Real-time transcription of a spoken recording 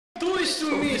this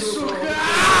to me, suka!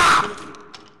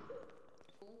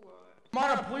 Come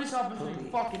on, a police officer, you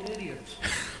fucking idiots.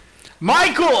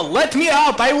 Michael, let me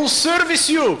out. I will service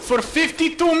you for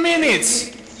 52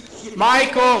 minutes.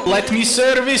 Michael, let me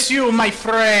service you, my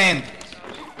friend.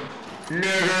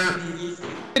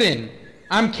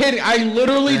 I'm kidding. I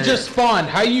literally just spawned.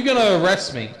 How are you gonna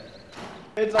arrest me?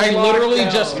 I literally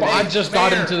just spawned. I just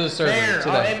got into the server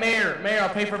today. Hey, Mayor, I'll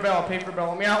pay for bail.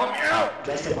 Let me out.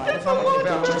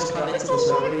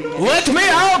 Let me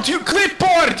out, you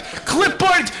clipboard!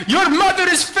 Your mother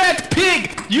is fat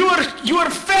pig! You're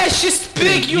fascist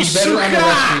pig, you better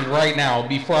arrest me right now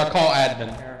before I call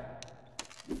admin.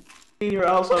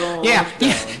 Yeah,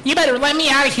 you better let me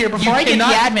out of here before I get the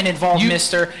admin involved,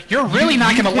 mister. You're really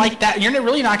not gonna like that. You're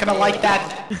really not gonna like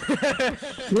that.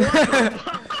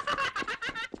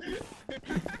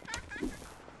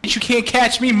 You can't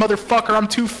catch me, motherfucker. I'm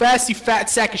too fast, you fat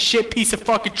sack of shit piece of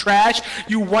fucking trash.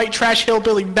 You white trash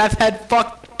hillbilly meth head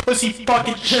fuck pussy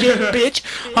fucking shit bitch.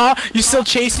 Huh? You still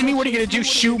chasing me? What are you gonna do?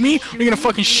 Shoot me? Are you gonna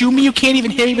fucking shoot me? You can't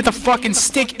even hit me with a fucking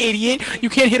stick, idiot.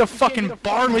 You can't hit a fucking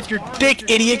barn with your dick,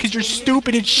 idiot, because you're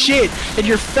stupid and shit. And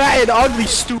you're fat and ugly,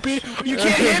 stupid. You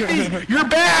can't hit me. You're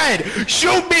bad.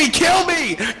 Shoot me. Kill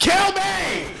me. Kill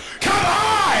me. Come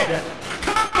on.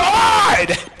 Come on.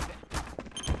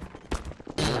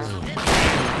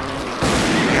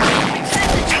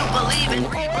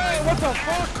 What the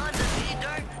fuck?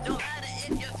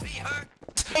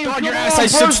 Dog, your ass, I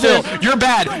stood still. You're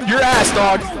bad. Your ass,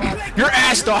 dog. Your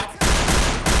ass, dog.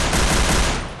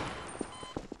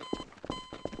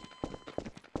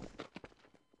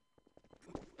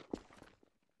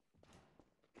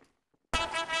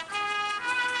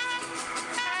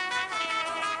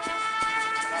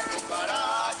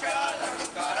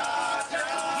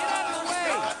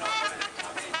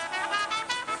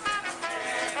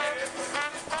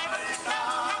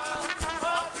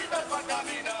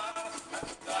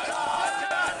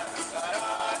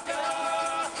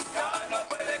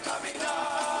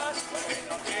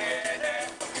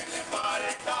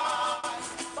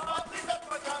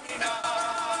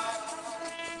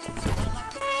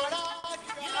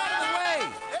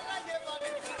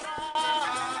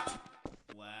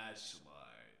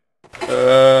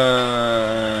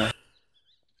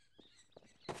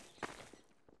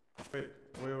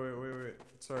 Wait.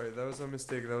 Sorry, that was a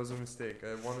mistake.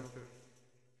 I wanted to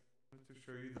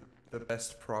show you the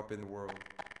best prop in the world.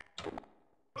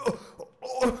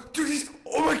 Dude,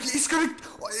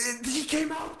 he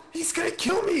came out. He's gonna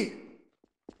kill me.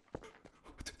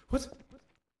 What?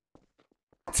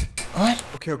 What?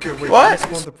 Okay, wait. What?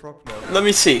 I want the prop now. Let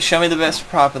me see. Show me the best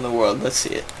prop in the world. Let's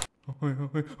see it. Wait.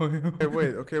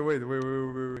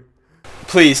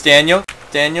 Please, Daniel.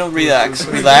 Daniel, relax.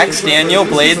 Daniel,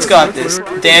 Blade's got this.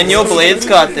 Daniel.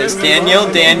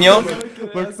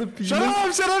 Shut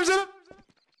up!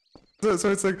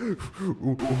 So it's like,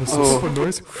 uma sopa pra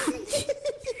nós.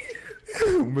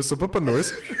 Uma sopa pra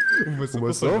nós.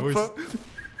 Uma sopa.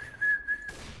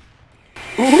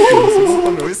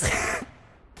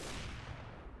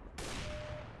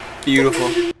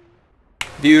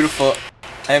 Beautiful.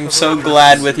 I am so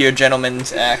glad with your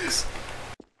gentleman's axe.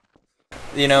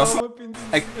 You know, Osama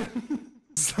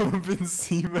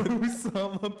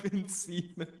bin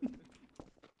Seaman.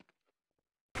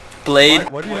 Blade,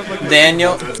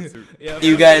 Daniel,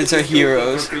 you guys are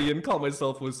heroes. Call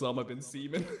myself Osama bin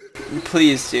Seaman.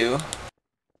 Please do.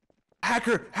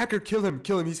 Hacker, kill him,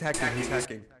 he's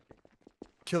hacking.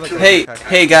 Kill that guy.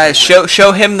 Hey guys,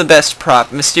 show him the best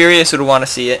prop. Mysterious would want to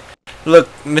see it. Look,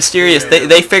 Mysterious,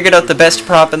 they figured out the best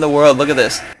prop in the world. Look at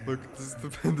this. Look, this is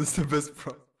the best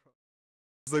prop.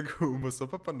 It's like, uma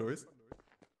sopa pra nós.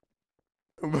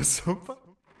 Uma sopa.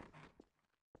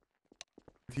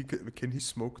 Can he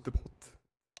smoke the pot?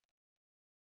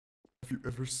 Have you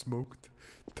ever smoked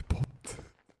the pot?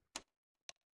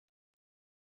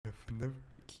 I've never.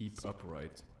 Keep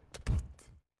upright. The pot.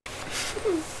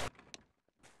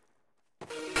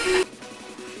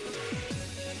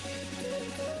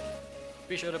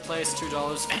 Be sure to place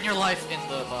 $2 and your life in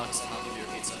the box, and I'll give you a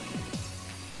pizza.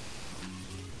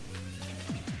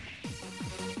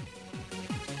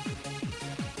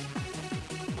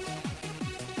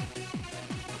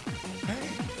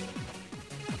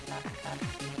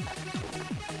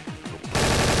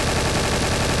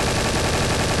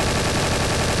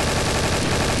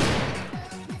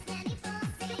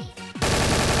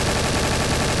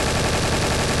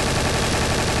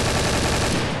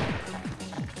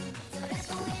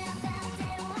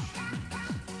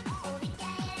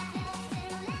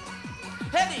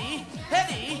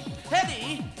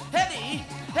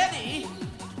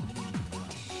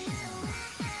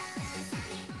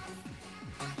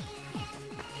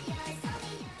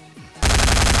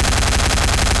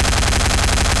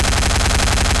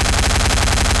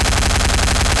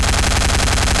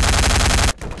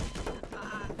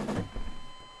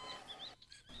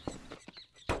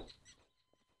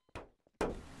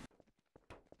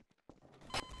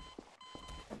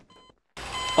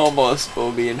 Almost,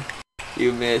 Phobian.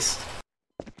 You missed.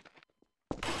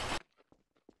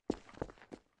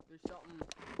 There's something.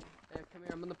 Hey, come here,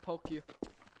 I'm gonna poke you.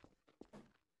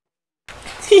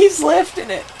 He's lifting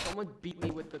it. Someone beat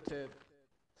me with the tip.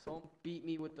 Someone beat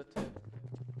me with the tip.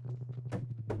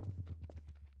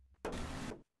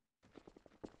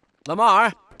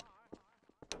 Lamar!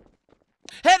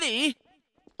 Heavy!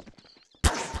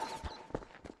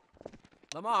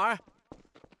 Lamar!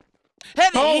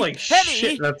 Heavy! Holy Heavy!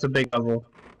 shit, that's a big level.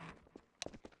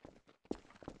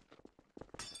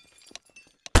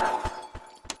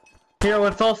 Here,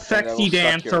 let's all sexy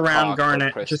dance around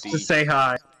Garnet, just to say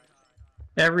hi.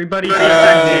 Everybody do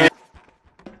sexy.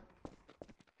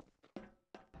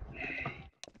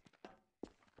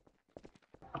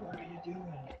 What are you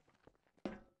doing?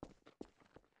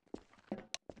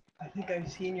 I think I've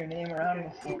seen your name around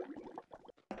before.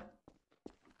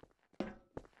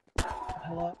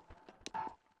 Hello?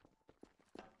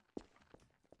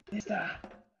 Mister!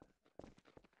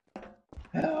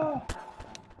 Hello?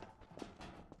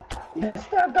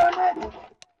 Mr. Garnet!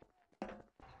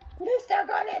 Mr.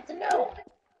 Garnet, no!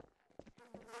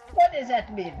 What does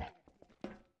that mean?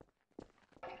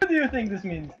 What do you think this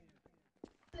means?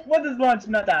 What does launch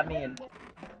nut mean?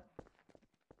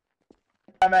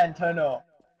 I meant to know.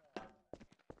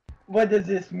 What does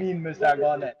this mean, Mr.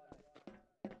 Garnet?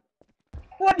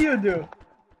 What do you do?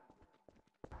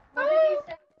 What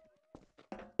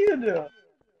do you do?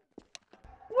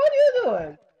 What are you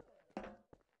doing?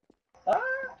 Huh?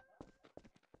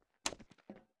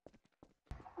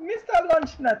 Mr.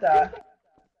 Lunchnutter.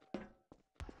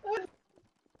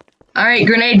 Alright,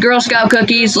 grenade Girl Scout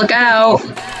cookies, look out!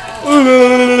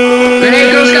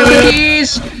 Grenade Girl Scout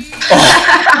cookies!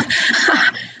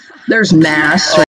 There's mass.